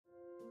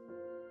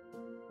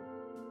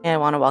And I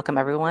want to welcome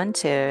everyone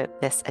to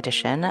this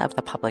edition of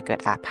the Public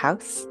Good App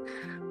House.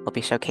 We'll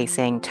be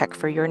showcasing tech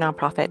for your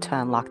nonprofit to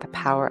unlock the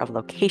power of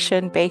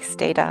location-based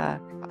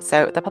data.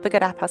 So the Public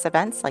Good App House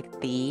events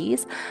like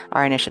these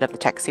are an initiative of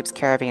the TechSoup's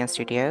Caravan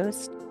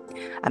Studios.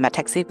 At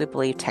TechSoup, we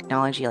believe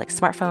technology like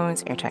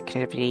smartphones, internet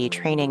connectivity,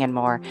 training, and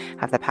more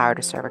have the power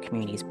to serve our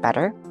communities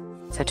better.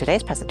 So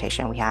today's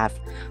presentation, we have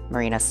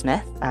Marena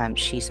Smith.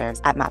 She serves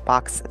at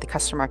Mapbox, the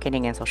Customer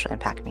Marketing and Social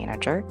Impact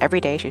Manager.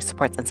 Every day, she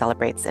supports and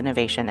celebrates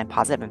innovation and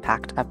positive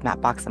impact of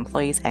Mapbox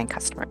employees and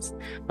customers.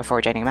 Before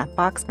joining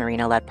Mapbox,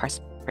 Marena led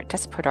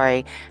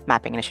participatory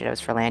mapping initiatives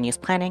for land use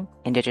planning,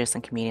 Indigenous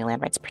and community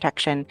land rights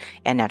protection,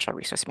 and natural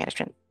resource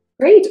management.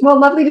 Great. Well,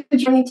 lovely to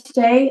join you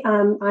today.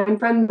 I'm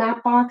from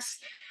Mapbox.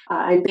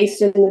 I'm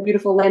based in the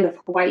beautiful land of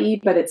Hawaii,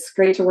 but it's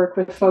great to work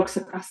with folks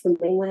across the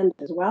mainland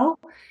as well.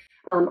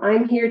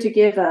 I'm here to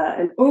give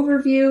an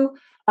overview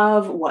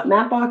of what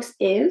Mapbox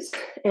is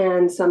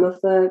and some of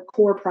the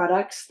core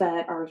products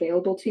that are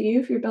available to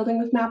you if you're building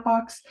with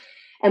Mapbox,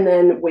 and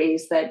then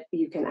ways that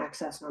you can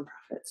access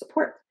nonprofit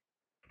support.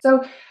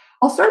 So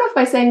I'll start off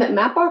by saying that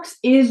Mapbox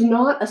is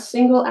not a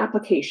single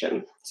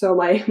application. So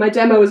my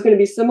demo is going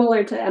to be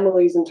similar to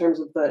Emily's in terms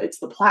of it's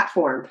the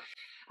platform.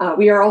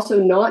 We are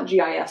also not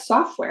GIS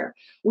software.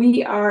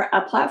 We are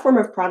a platform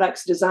of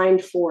products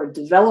designed for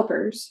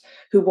developers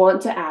who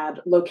want to add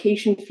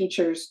location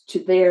features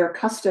to their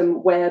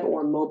custom web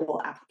or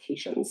mobile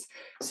applications.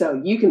 So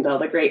you can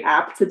build a great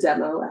app to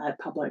demo at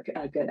Public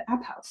Good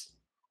App House.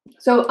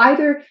 So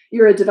either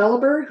you're a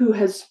developer who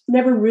has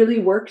never really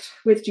worked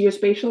with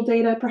geospatial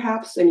data,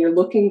 perhaps, and you're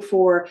looking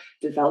for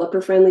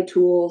developer-friendly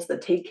tools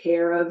that take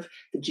care of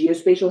the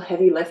geospatial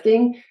heavy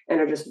lifting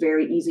and are just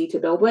very easy to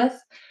build with.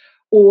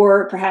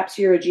 Or perhaps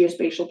you're a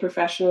geospatial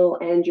professional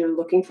and you're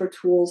looking for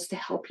tools to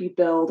help you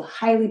build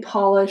highly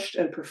polished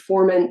and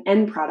performant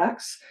end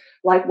products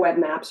like web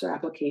maps or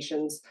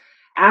applications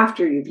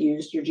after you've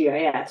used your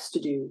GIS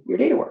to do your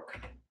data work.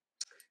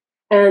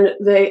 And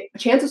the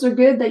chances are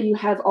good that you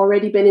have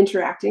already been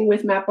interacting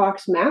with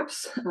Mapbox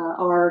Maps.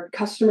 Our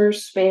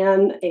customers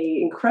span an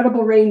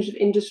incredible range of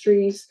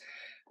industries,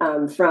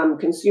 from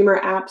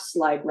consumer apps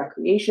like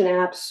recreation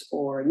apps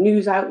or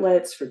news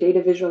outlets for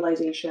data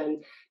visualization,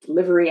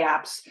 delivery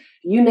apps,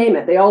 you name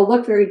it. They all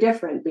look very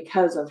different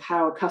because of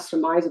how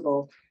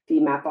customizable the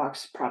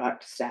Mapbox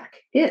product stack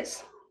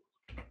is.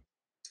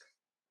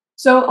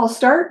 So I'll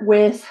start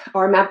with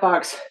our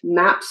Mapbox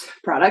Maps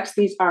products.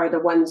 These are the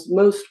ones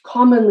most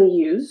commonly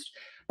used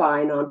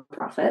by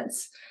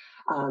nonprofits.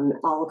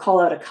 I'll call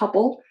out a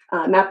couple.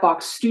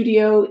 Mapbox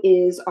Studio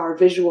is our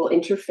visual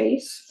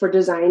interface for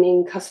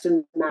designing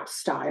custom map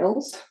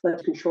styles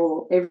that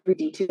control every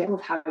detail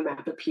of how a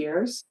map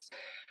appears.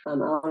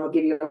 I'll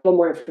give you a little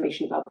more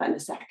information about that in a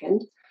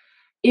second.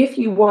 If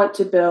you want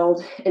to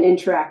build an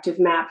interactive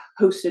map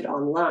hosted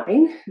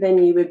online,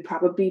 then you would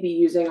probably be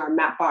using our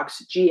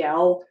Mapbox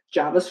GL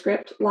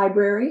JavaScript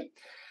library.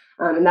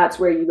 And that's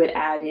where you would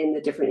add in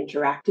the different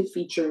interactive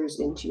features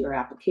into your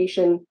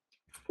application.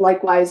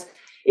 Likewise,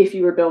 if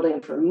you were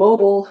building for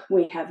mobile,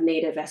 we have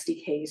native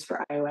SDKs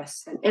for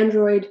iOS and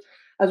Android,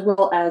 as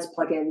well as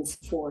plugins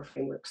for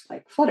frameworks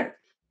like Flutter.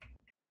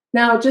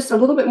 Now, just a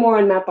little bit more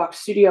on Mapbox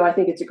Studio. I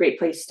think it's a great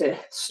place to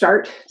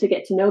start to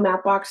get to know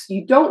Mapbox.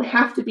 You don't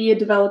have to be a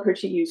developer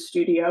to use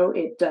Studio.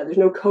 There's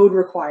no code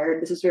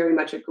required. This is very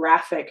much a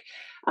graphic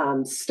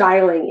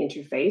styling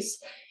interface.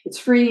 It's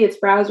free, it's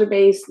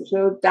browser-based, there's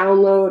no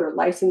download or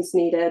license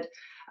needed.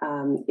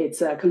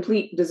 It's a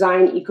complete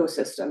design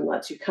ecosystem,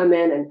 lets you come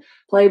in and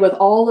play with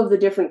all of the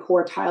different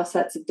core tile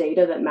sets of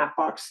data that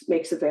Mapbox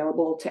makes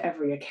available to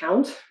every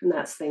account. And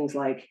that's things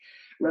like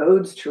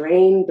roads,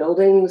 terrain,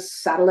 buildings,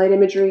 satellite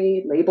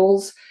imagery,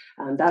 labels.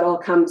 That all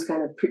comes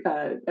kind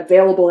of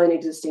available in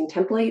existing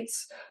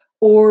templates,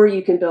 or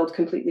you can build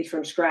completely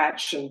from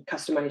scratch and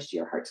customize to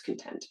your heart's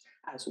content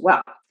as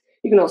well.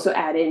 You can also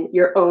add in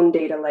your own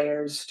data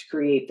layers to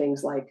create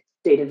things like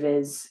data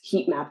viz,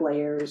 heat map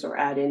layers, or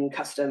add in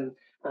custom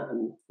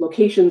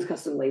locations,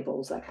 custom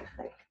labels, that kind of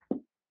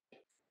thing.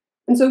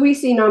 And so we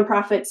see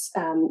nonprofits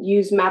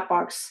use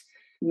Mapbox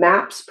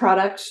Maps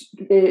products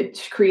to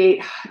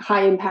create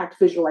high impact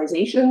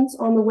visualizations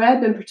on the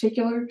web in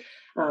particular,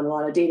 a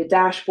lot of data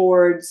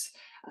dashboards.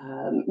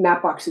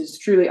 Mapbox is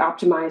truly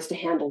optimized to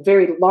handle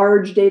very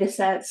large data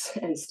sets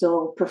and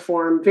still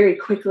perform very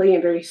quickly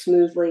and very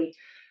smoothly.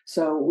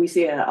 So we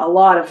see a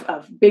lot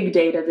of big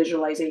data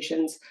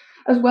visualizations,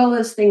 as well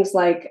as things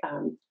like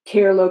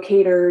care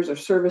locators or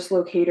service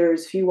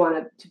locators if you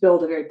want to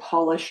build a very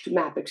polished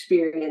map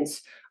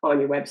experience on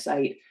your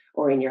website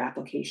or in your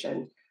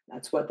application.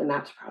 That's what the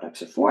Maps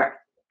products are for.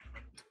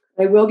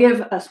 I will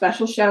give a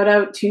special shout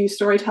out to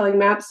Storytelling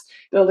Maps,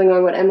 building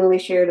on what Emily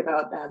shared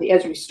about the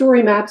Esri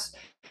Story Maps.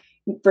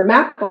 For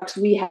Mapbox,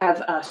 we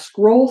have a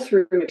scroll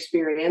through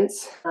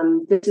experience.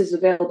 This is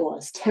available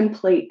as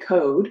template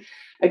code.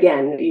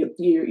 Again, if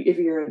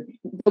you're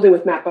building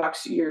with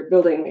Mapbox, you're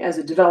building as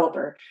a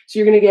developer. So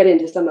you're going to get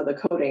into some of the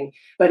coding,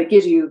 but it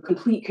gives you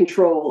complete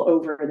control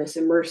over this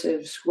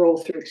immersive scroll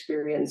through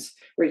experience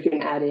where you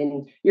can add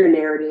in your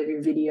narrative,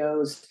 your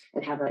videos,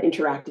 and have an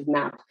interactive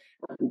map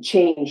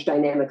change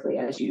dynamically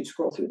as you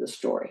scroll through the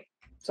story.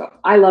 So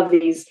I love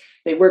these.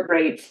 They work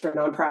great for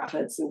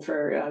nonprofits and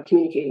for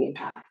communicating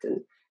impact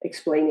and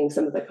explaining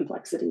some of the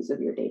complexities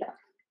of your data.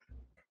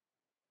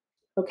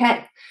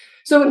 Okay,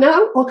 so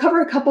now I'll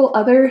cover a couple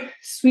other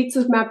suites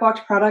of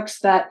Mapbox products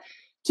that,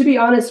 to be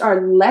honest,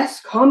 are less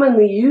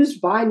commonly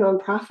used by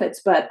nonprofits,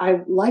 but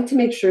I like to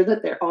make sure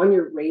that they're on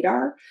your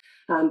radar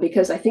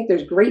because I think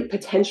there's great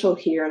potential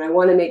here. And I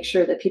want to make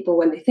sure that people,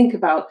 when they think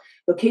about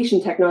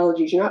location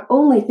technologies, you're not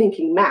only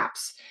thinking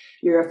maps,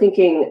 you're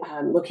thinking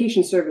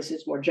location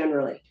services more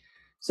generally.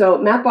 So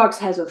Mapbox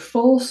has a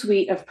full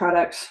suite of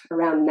products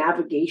around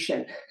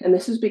navigation. And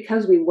this is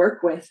because we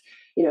work with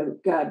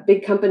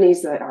big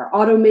companies that are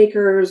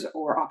automakers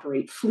or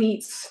operate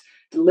fleets,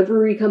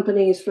 delivery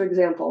companies, for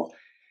example.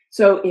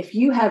 So if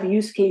you have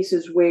use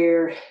cases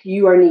where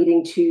you are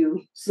needing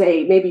to,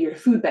 say, maybe you're a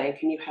food bank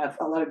and you have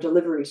a lot of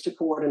deliveries to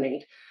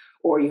coordinate,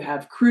 or you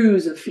have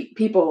crews of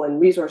people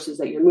and resources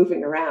that you're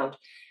moving around,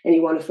 and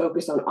you want to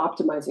focus on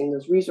optimizing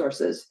those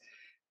resources,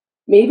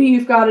 maybe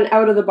you've got an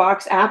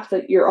out-of-the-box app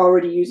that you're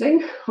already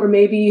using, or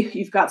maybe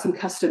you've got some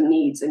custom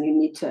needs and you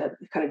need to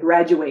kind of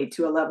graduate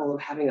to a level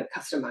of having a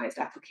customized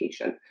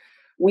application.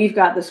 We've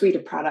got the suite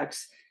of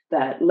products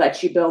that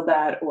lets you build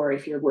that, or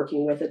if you're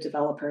working with a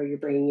developer you're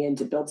bringing in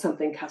to build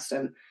something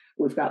custom,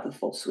 we've got the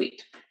full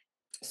suite.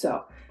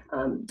 So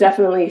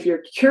definitely, if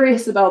you're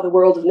curious about the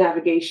world of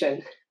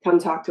navigation, come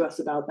talk to us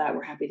about that.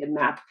 We're happy to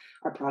map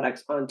our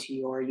products onto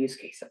your use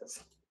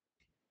cases.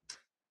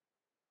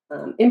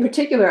 In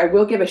particular, I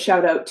will give a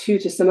shout out to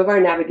some of our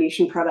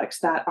navigation products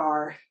that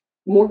are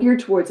more geared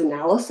towards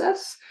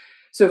analysis.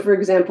 So for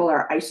example,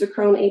 our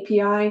isochrone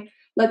API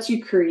lets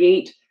you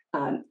create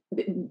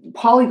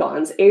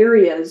polygons,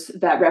 areas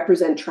that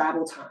represent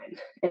travel time.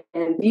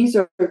 And these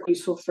are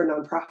useful for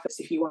nonprofits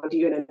if you want to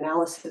do an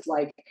analysis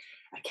like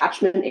a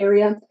catchment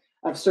area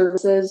of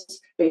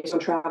services based on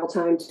travel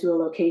time to a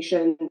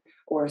location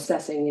or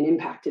assessing an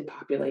impacted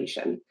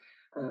population.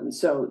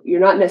 So you're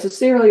not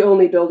necessarily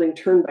only building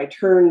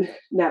turn-by-turn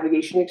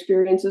navigation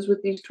experiences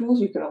with these tools.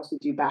 You can also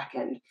do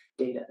back-end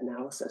data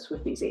analysis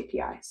with these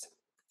APIs.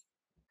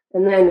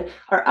 And then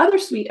our other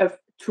suite of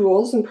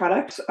tools and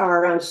products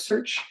are around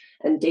search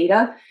and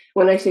data.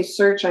 When I say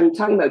search, I'm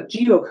talking about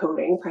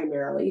geocoding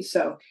primarily.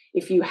 So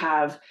if you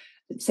have,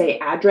 say,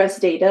 address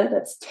data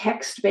that's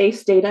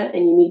text-based data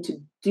and you need to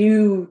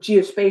do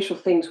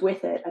geospatial things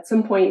with it, at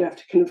some point you have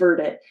to convert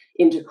it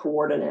into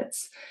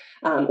coordinates.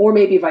 Or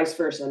maybe vice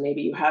versa.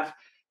 Maybe you have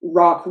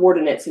raw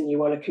coordinates and you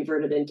want to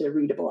convert it into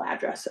readable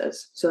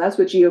addresses. So that's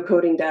what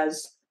geocoding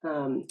does.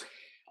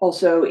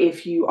 Also,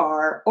 if you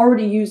are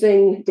already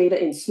using data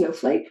in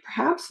Snowflake,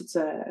 perhaps it's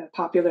a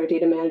popular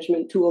data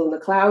management tool in the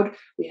cloud,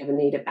 we have a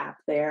native app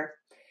there.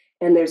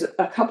 And there's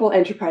a couple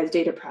enterprise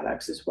data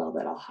products as well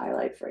that I'll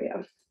highlight for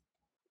you.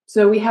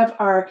 So we have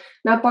our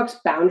Mapbox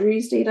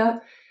boundaries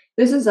data.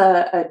 This is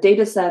a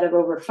data set of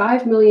over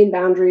 5 million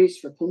boundaries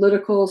for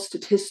political,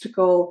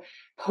 statistical,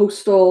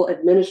 postal,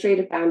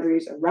 administrative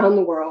boundaries around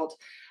the world.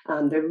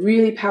 They're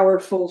really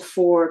powerful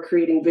for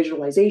creating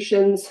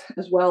visualizations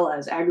as well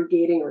as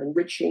aggregating or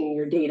enriching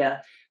your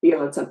data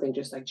beyond something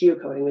just like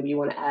geocoding. Maybe you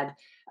want to add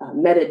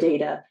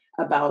metadata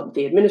about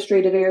the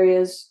administrative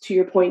areas to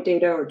your point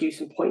data or do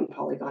some point and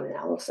polygon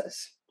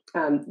analysis.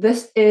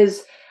 This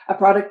is a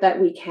product that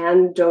we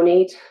can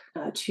donate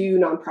to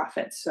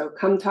nonprofits. So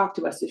come talk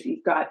to us if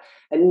you've got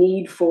a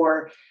need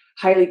for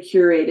highly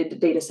curated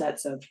data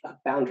sets of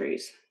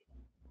boundaries.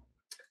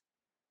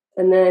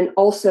 And then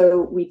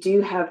also we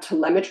do have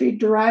telemetry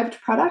derived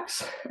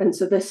products. And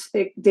so this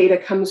data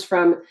comes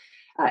from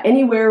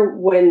anywhere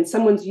when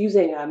someone's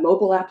using a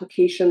mobile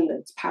application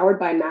that's powered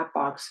by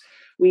Mapbox,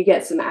 we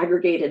get some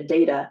aggregated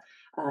data,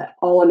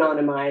 all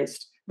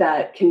anonymized,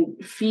 that can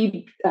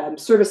feed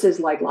services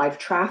like live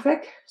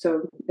traffic,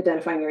 so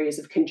identifying areas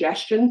of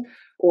congestion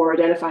or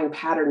identifying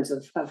patterns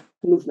of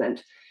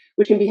movement,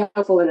 which can be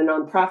helpful in a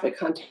nonprofit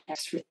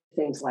context for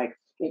things like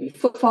maybe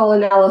footfall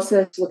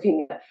analysis,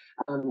 looking at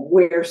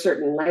where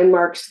certain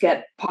landmarks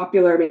get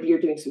popular. Maybe you're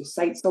doing some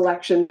site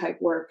selection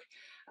type work,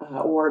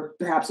 or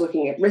perhaps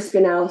looking at risk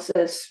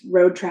analysis,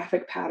 road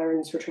traffic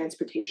patterns for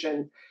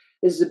transportation.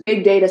 This is a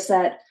big data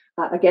set.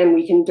 Again,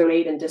 we can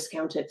donate and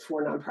discount it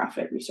for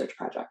nonprofit research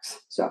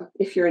projects. So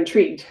if you're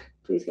intrigued,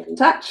 please get in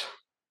touch.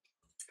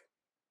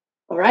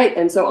 All right,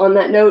 and so on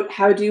that note,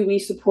 how do we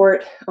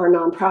support our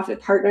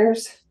nonprofit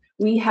partners?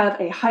 We have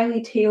a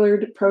highly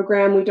tailored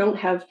program. We don't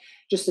have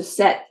just a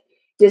set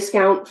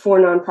discount for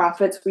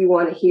nonprofits. We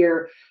want to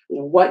hear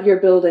what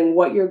you're building,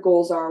 what your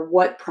goals are,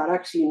 what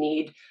products you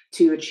need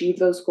to achieve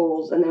those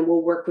goals, and then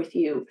we'll work with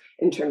you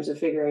in terms of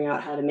figuring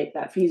out how to make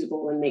that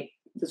feasible and make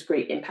this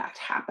great impact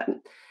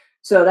happen.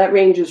 So that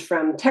ranges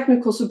from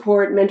technical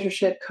support,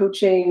 mentorship,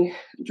 coaching,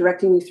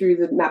 directing you through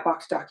the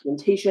Mapbox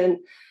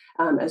documentation,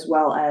 as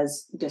well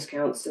as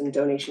discounts and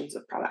donations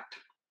of product,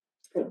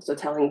 and also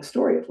telling the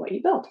story of what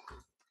you built.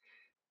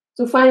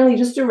 So finally,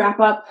 just to wrap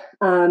up,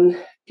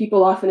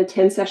 people often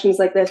attend sessions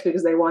like this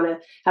because they want to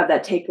have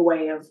that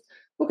takeaway of,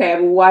 okay,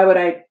 well, why would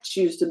I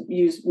choose to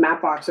use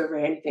Mapbox over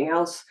anything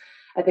else?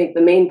 I think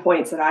the main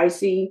points that I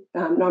see,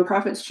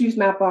 nonprofits choose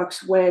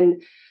Mapbox when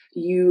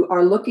you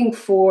are looking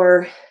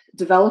for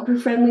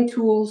developer-friendly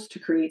tools to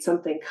create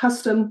something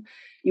custom.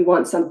 You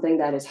want something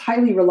that is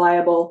highly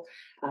reliable,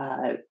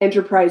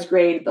 enterprise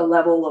grade, the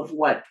level of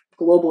what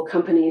global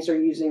companies are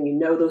using. You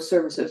know those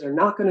services are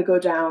not going to go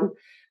down.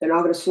 They're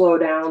not going to slow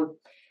down.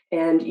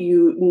 And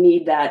you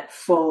need that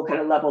full kind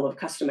of level of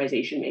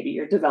customization. Maybe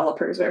your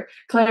developers are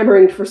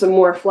clamoring for some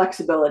more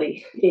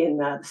flexibility in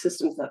the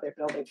systems that they're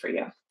building for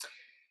you.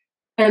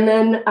 And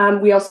then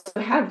we also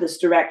have this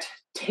direct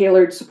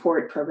tailored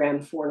support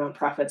program for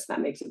nonprofits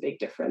that makes a big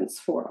difference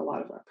for a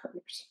lot of our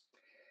partners.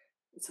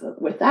 So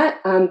with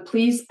that,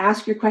 please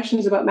ask your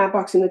questions about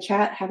Mapbox in the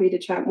chat. Happy to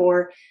chat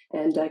more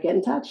and get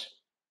in touch.